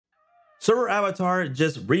ServerAvatar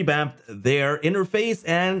just revamped their interface,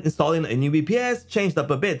 and installing a new VPS changed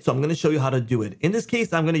up a bit. So I'm going to show you how to do it. In this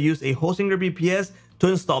case, I'm going to use a Hostinger VPS to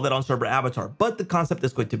install that on ServerAvatar, but the concept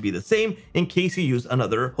is going to be the same in case you use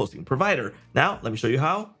another hosting provider. Now, let me show you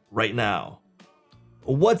how right now.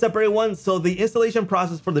 What's up, everyone? So the installation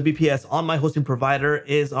process for the VPS on my hosting provider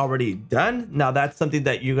is already done. Now that's something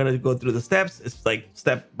that you're going to go through the steps. It's like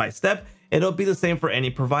step by step. It'll be the same for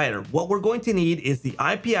any provider. What we're going to need is the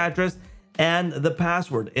IP address and the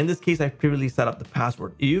password. In this case, I previously set up the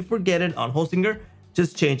password. If you forget it on Hostinger,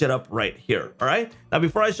 just change it up right here. All right. Now,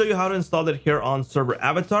 before I show you how to install it here on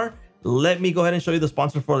ServerAvatar, let me go ahead and show you the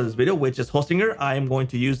sponsor for this video, which is Hostinger. I am going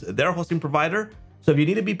to use their hosting provider. So if you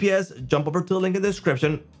need a VPS, jump over to the link in the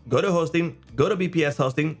description, go to hosting, go to VPS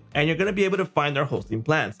hosting, and you're going to be able to find their hosting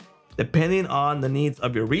plans. Depending on the needs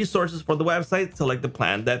of your resources for the website, select the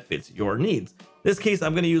plan that fits your needs. In this case,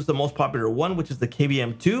 I'm going to use the most popular one, which is the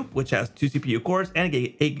KVM2, which has 2 CPU cores and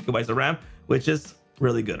 8 GB of RAM, which is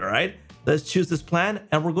really good. All right, let's choose this plan,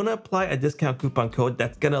 and we're going to apply a discount coupon code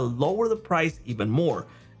that's going to lower the price even more.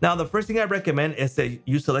 Now, the first thing I recommend is that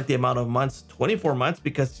you select the amount of months, 24 months,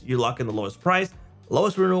 because you lock in the lowest price,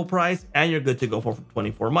 lowest renewal price, and you're good to go for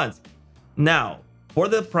 24 months. Now, for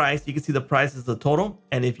the price, you can see the price is the total.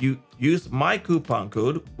 And if you use my coupon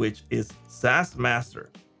code, which is SAASMASTER,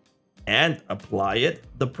 and apply it,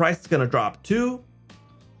 the price is going to drop to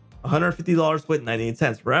 $150 with 98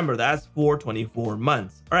 cents. Remember, that's for 24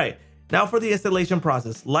 months. All right. Now for the installation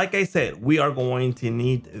process, like I said, we are going to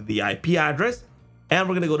need the IP address, and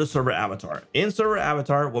we're going to go to ServerAvatar. In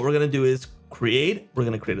ServerAvatar, what we're going to do is we're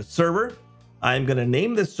going to create a server. I'm going to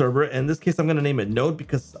name this server. In this case, I'm going to name it node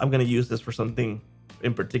because I'm going to use this for something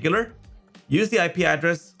in particular. Use the IP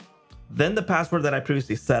address, then the password that I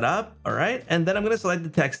previously set up. All right. And then I'm going to select the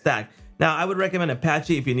tech stack. Now, I would recommend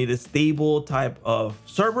Apache if you need a stable type of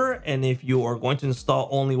server. And if you are going to install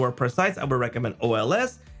only WordPress sites, I would recommend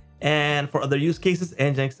OLS. And for other use cases,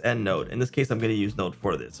 Nginx and Node. In this case, I'm going to use Node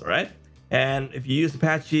for this. All right. And if you use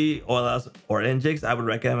Apache, OLS, or Nginx, I would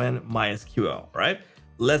recommend MySQL. All right.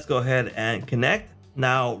 Let's go ahead and connect.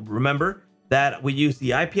 Now, remember that we use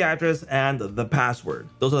the IP address and the password.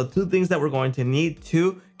 Those are the two things that we're going to need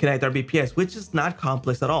to connect our VPS, which is not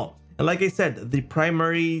complex at all. And like I said, the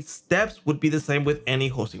primary steps would be the same with any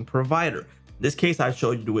hosting provider. In this case, I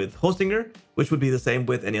showed you with Hostinger, which would be the same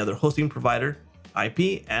with any other hosting provider,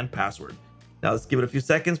 IP and password. Now let's give it a few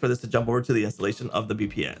seconds for this to jump over to the installation of the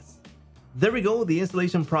VPS. There we go. The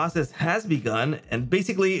installation process has begun, and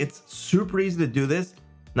basically it's super easy to do this.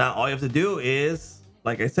 Now, all you have to do is,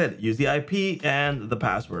 like I said, use the IP and the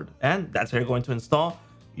password, and that's how you're going to install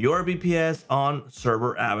your VPS on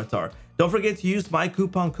ServerAvatar. Don't forget to use my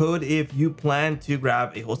coupon code if you plan to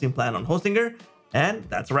grab a hosting plan on Hostinger, and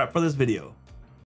that's a wrap for this video.